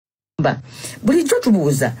bulijjo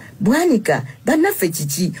tubuuza bwanika bannaffe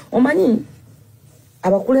kiki omanyi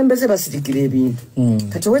abakulembeze basirikira ebintu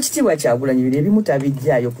kati owekitiibwa Kyagulanyi bino ebimu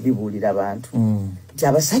tabijjaayo kubibuulira abantu nti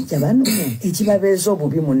abasajja bano ekibabeeza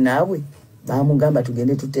obubi munnaabwe bamugamba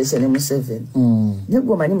tugende tuteese ne mu7 naye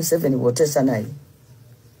gwe omanyi mu7 bw'oteesa naye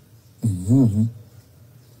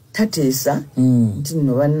tateesa nti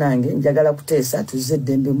nno bannange njagala kuteesa tuzze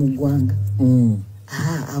eddembe mu ggwanga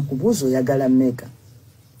akubuuza oyagala mmeka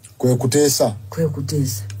kwe kuteesa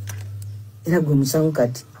era gwe musango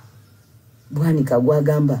kati bwanika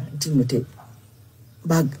gwagamba nti mute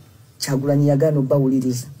Kyagulanyi yagaana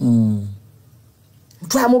obbawuliriza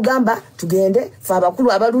twamugamba tugende fe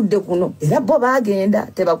abakulu abaludde kuno era bo bagenda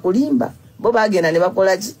tebakulimba bo bagenda ne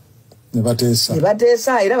bakola ki ne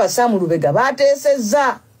bateesa era Basaamu Lubega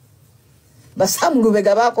bateesezza Basaamu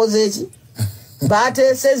Lubega bakoze eki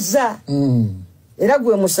bateesezza era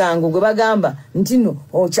gwe musango gwe bagamba nti no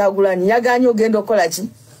Kyagulanyi yagaanye ogenda okola ki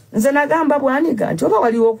nze nagamba bwanika nti oba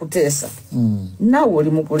waliwo okuteesa naawe oli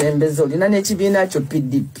mukulembeze olina n'ekibiina kyo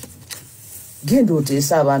PDP genda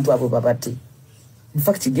oteesa abantu abo babate in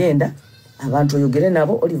fact genda abantu oyogere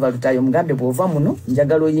nabo Oliver Lutayo mugambe bw'ova muno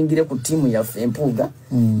njagala oyingire ku ttiimu yaffe Empuuga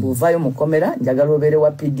bw'ovaayo mukomera njagala obeere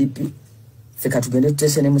wa PDP ffe katugende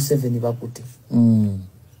tuteese ne mu7 bakute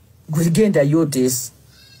gwe genda yoteesa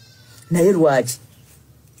naye lwaki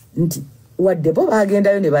nti wadde bo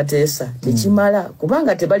bagendayo ne bateesa tekimala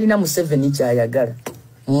kubanga tebalina mu7 kyayagala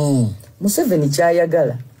mu7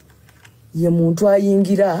 kyayagala ye muntu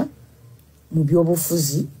ayingira mu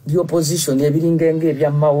byobufuzi by'opposition ebiringa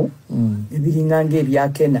ng'ebya Mao ebiringa ng'ebya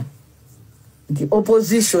Kena nti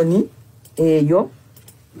opposition eyo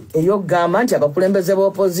gamba nti abakulembeze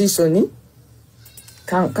b'opposition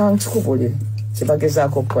kan kikubulire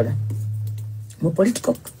kyebagezaako okukola mu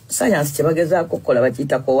political science kyebagezaako okukola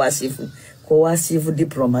bakiyita coercive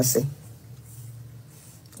diplomacy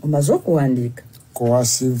omaze okuwandiika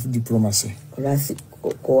coercive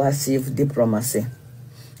diplomacy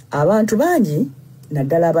abantu bangi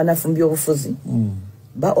naddala abanafu mu byobufuzi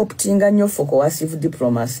ba optinga nnyo for coercive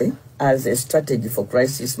diplomacy as a strategy for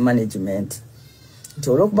crisis management nti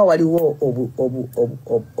olw'okuba waliwo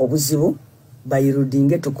obuzibu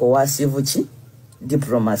bayirudinge to coercive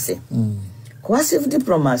diplomacy coercive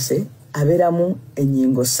diplomacy abeeramu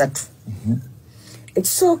ennyingo 3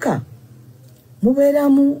 ekisooka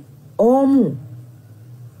mubeeramu omu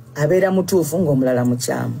abeera mutuufu ng'omulala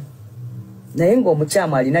mukyamu naye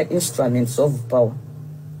ng'omukyamu alina instruments of power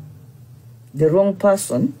the wrong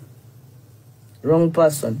person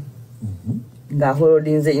nga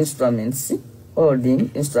holding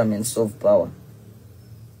instruments of power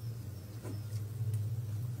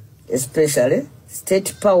especially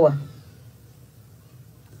state power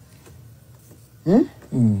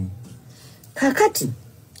kakati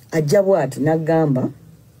ajja bw'ati n'agamba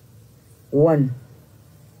 1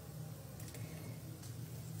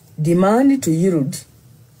 demand to yield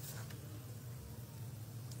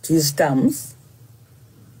to his terms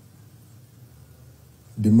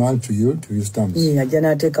ajja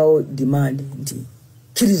n'ateekawo demand nti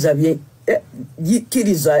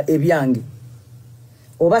kiriza ebyange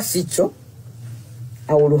oba si kyo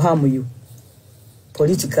I will harm you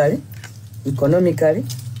politically, economically,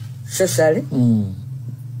 socially,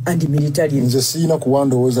 and militarily. Nze sina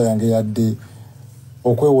kuwandowooza yange yadde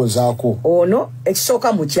okwewozaako. Ono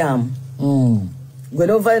ekisooka mukyamu. Gwe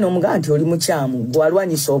n'ovaayo n'omugamba nti oli mukyamu,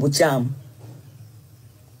 gwalwanyisa obukyamu.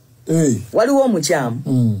 Waliwo omukyamu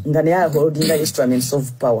nga naye holdinga instruments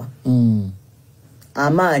of power.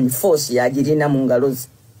 Amaanyi force yagirina mu ngalo ze.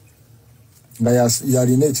 Nga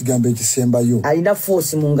yalina ekigambo ekisembayo. Alina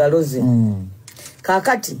force mu ngalo ze.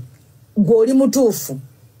 Kakati gw'oli mutuufu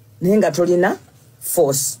naye nga tolina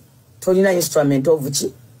force, tolina instrument of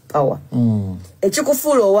power.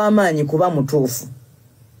 Ekikufuula ow'amaanyi kuba mutuufu.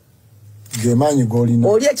 Gemaanyi g'olina.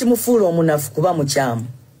 Oli ekimufuula omunafu kuba mukyamu.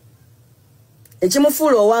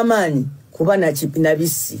 Ekimufuula ow'amaanyi kuba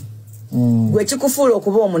nabisi. Gwe ekikufuula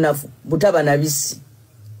okuba omunafu butaba nabisi.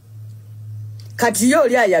 Kati yo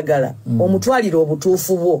oli ayagala omutwalira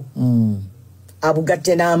obutuufu bwo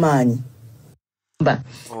abugatte n'amaanyi.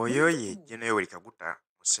 Oyo ye General Kaguta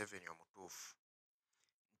mu7 omutuufu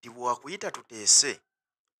nti bwakuyita tuteese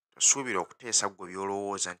tosuubira okuteesa gwe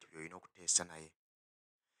byolowooza nti byolina okuteesa naye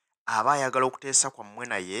aba ayagala okuteesa kwammwe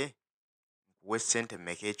naye nkuwe ssente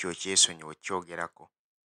mmeka ekyo kyesonyi okyogerako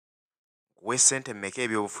nkuwe ssente mmeka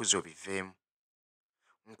ebyobufuzi obiveemu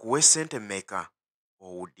nkuwe ssente mmeka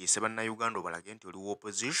owuddiise bannayuganda obalage nti oliwo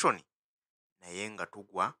opposition naye nga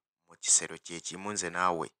tugwa mu kisero kyekimu nze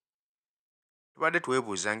naawe tubadde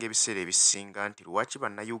twebuuzanga ebiseera ebisinga nti lwaki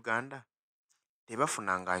bannayuganda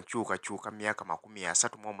tebafunanga nkyukakyuka myaka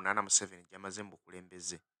 38 mu 7 gyamaze mu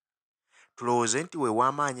bukulembeze. Tulowooze nti we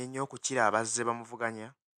w'amaanyi ennyo okukira abazze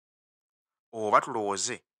bamuvuganya? Oba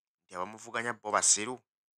tulowooze nti abamuvuganya bo basiru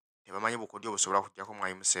tebamanyi bukodyo obusobola kujjako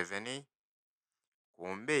mwami mu7?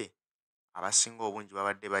 Kumbe abasinga obungi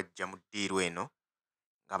babadde bajja mu ddiiru eno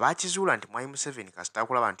nga baakizuula nti mwami mu7 kasita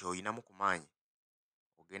akulaba nti oyinamu ku maanyi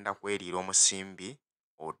ogenda kweriira omusimbi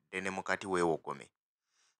odde ne mukati weewogome.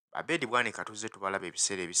 Abed bwanika tuzze tubalaba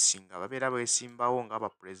ebiseera ebisinga babeera beesimbawo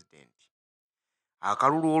ng'abapulezidenti.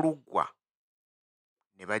 Akalulu oluggwa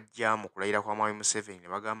ne bajja mu kulayira kwa mwami mu7 ne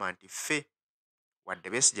bagamba nti ffe wadde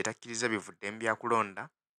Besigye takkiriza bivudde mu byakulonda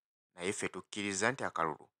naye ffe tukkiriza nti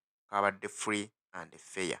akalulu kabadde free and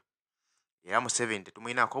fair. Era mu7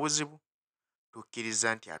 tetumulinaako buzibu,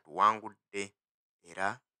 tukkiriza nti atuwangudde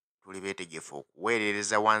era tuli beetegefu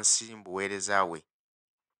okuweerereza wansi mu buweereza we.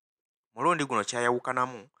 Mulundi guno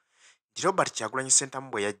kyayawukanamu nti Robert Kyagulanyi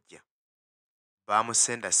Ssentamu bwe yajja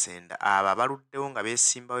baamusendasenda abo abaluddewo nga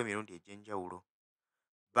beesimbawo emirundi egy'enjawulo.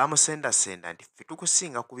 Baamusendasenda nti ffe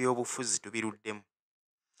tukusinga ku byobufuzi tubiruddemu.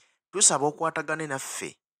 Tusaba okwatagane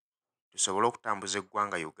naffe tusobole okutambuza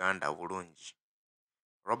eggwanga Uganda obulungi.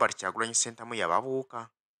 Robert Kyagulanyi Ssentamu yababuuka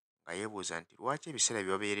nga yeebuuza nti lwaki ebiseera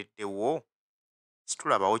byabeereddewo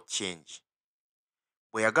situlabawo change.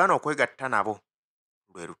 Bwe yagaana okwegatta nabo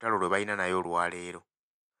lwe lutalo lwe balina naye olwaleero,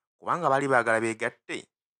 kubanga baali baagala beegatte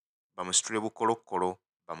bamusitule bukolokkolo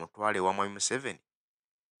bamutwale ewa mwami mu7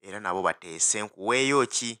 era nabo bateese nkuweeyo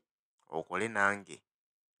ki okole nange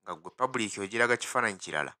nga gwe public ogiraga kifaananyi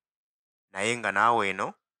kirala naye nga naawe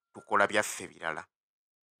eno tukola byaffe birala.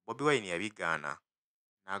 Bobi Wine yabigaana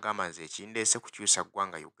n'agamba nze ekindeese kukyusa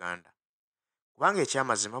ggwanga Uganda kubanga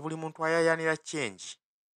ekyamazima buli muntu ayaayaanira change.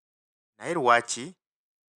 Naye lwaki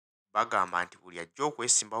bagamba nti buli ajja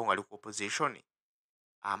okwesimbawo nga ali ku opposition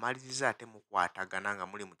amaliriza ate mukwatagana nga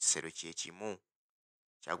muli mu kisero kyekimu?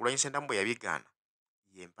 Kyagulanyi Ssentamu bwe yabigaana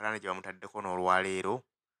y'empalana gye bamutaddeko n'olwaleero,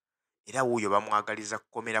 era wuuyo bamwagaliza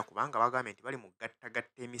kukomera kubanga bagambye nti bali mu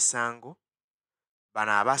gattagatta emisango.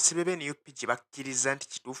 Bano abasibe b'NUP gye bakkiriza nti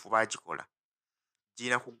kituufu baagikola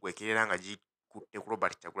girina kuggwekerera nga gikutte ku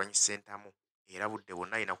Robert Kyagulanyi Ssentamu era budde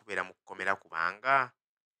bwonna alina kubeera mu kukomera kubanga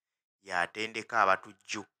y'atendeka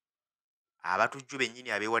abatujju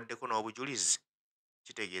bennyini abeewaddeko n'obujulizi.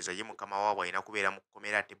 Kitegeeza ye mukama waabwe alina kubeera mu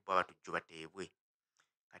kukomera ate bo abatujju bateebwe.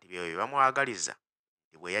 Kati byo bye bamwagaliza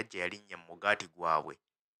nti bwe yajja yalinnya mu mugaati gwabwe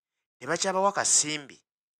tebakyabawa kasimbi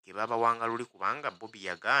ke babawanga luli kubanga Bobi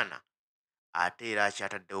yagaana ate era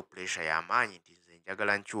akyataddewo puleesha y'amaanyi nti nze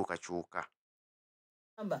njagala nkyukakyuka.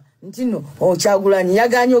 Nti no Kyagulanyi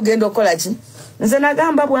yagaanye ogenda okukola ki? Nze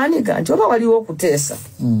nagamba bwanika nti oba waliwo okuteesa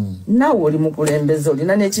naawe oli mukulembeze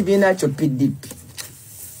olina n'ekibiina kyo PDP,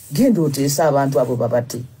 genda oteesa abantu abo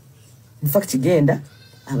babate. Infact genda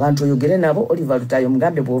abantu oyogere nabo. Oliver Lutayo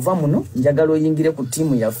mugambe bw'ova muno njagala oyingire ku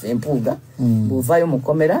ttiimu yaffe Empuuga, bw'ovaayo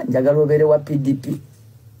mukomera njagala obeere wa PDP,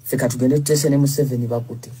 ffe katugende tuteese ne mu7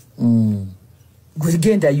 bakute. Gwe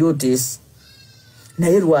genda yoteesa.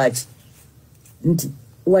 Naye lwaki? Nti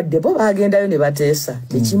wadde bo bagendayo ne bateesa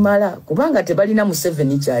tekimala kubanga tebalina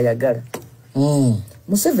mu7 kyayagala.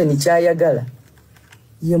 Mu7 kyayagala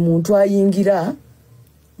ye muntu ayingira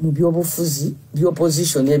mu byobufuzi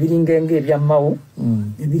by'opposition ebiringa ng'ebya Mao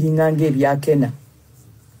ebiringa ng'ebyakena.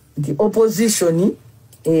 Nti opposition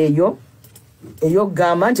eyo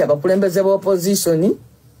gamba nti abakulembeze b'opposition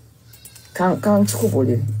kan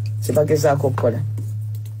kikubolere kyebagezaako okukola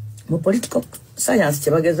mu political science,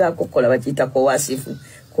 kyebagezaako okukola bakiyita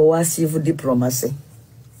coercive diplomacy.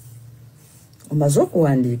 Omaze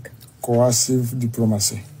okuwandiika coercive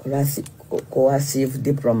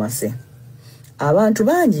diplomacy. Abantu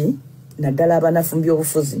bangi naddala abanafu mu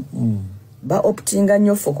byobufuzi ba optinga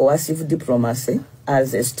nnyo for coercive diplomacy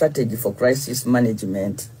as a strategy for crisis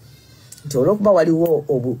management. Nti olw'okuba waliwo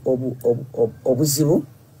obuzibu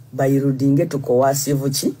bayirudinge to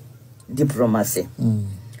coercive diplomacy.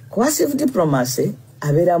 Coercive diplomacy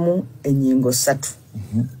abeeramu ennyingo 3.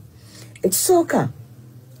 Ekisooka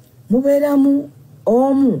mubeeramu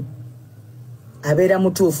omu abeera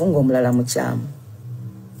mutuufu ng'omulala mukyamu,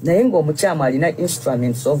 naye ng'omukyamu alina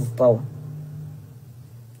instruments of power.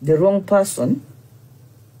 The wrong person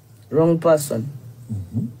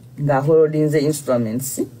nga holding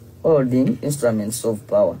instruments of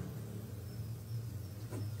power,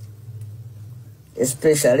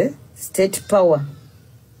 especially state power.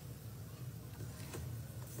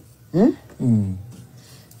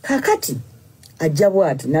 Kakati ajja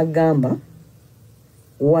bw'ati n'agamba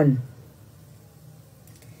 1.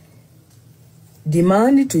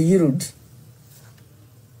 Demand to yield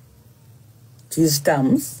to his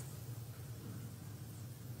terms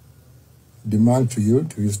demand to you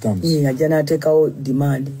to use terms. Ajja n'ateekawo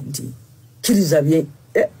demand nti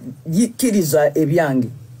kiriza ebyange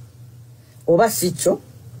oba si kyo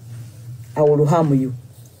I will harm you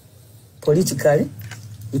politically,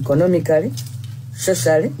 economically,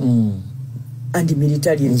 socially, and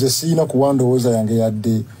militarily. Nze siina kuwandowooza yange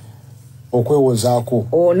yadde okwewozaako.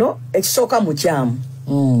 Ono ekisooka mukyamu.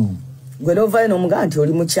 Gwe n'ovaayo n'omugamba nti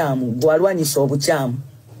oli mukyamu, gwalwanyisa obukyamu.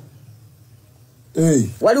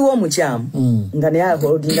 Waliwo omukyamu nga naye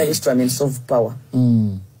holdinga instruments of power.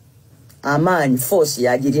 Amaanyi force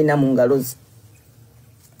yagirina mu ngalo ze.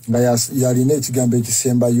 Nga yalina ekigambo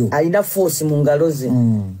ekisembayo. Alina force mu ngalo ze.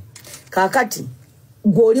 Kakati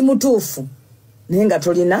gwe oli mutuufu naye nga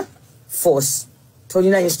tolina force,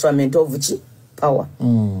 tolina instrument of power.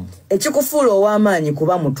 Ekikufuula ow'amaanyi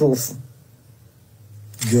kuba mutuufu.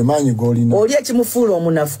 Gemaanyi g'olina. Oli ekimufuula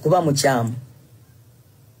omunafu kuba mukyamu.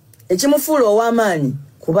 Ekimufuula ow'amaanyi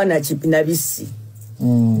kuba nabisi.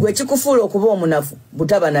 Gwe ekikufuula okuba omunafu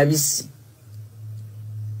butaba nabisi.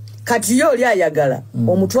 Kati yo oli ayagala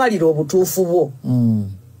omutwalira obutuufu bwo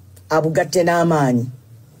abugatte n'amaanyi.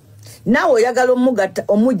 Naawe oyagala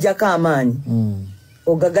omuggyako amaanyi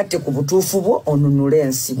ogagatte ku butuufu bwo onunule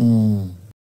ensi.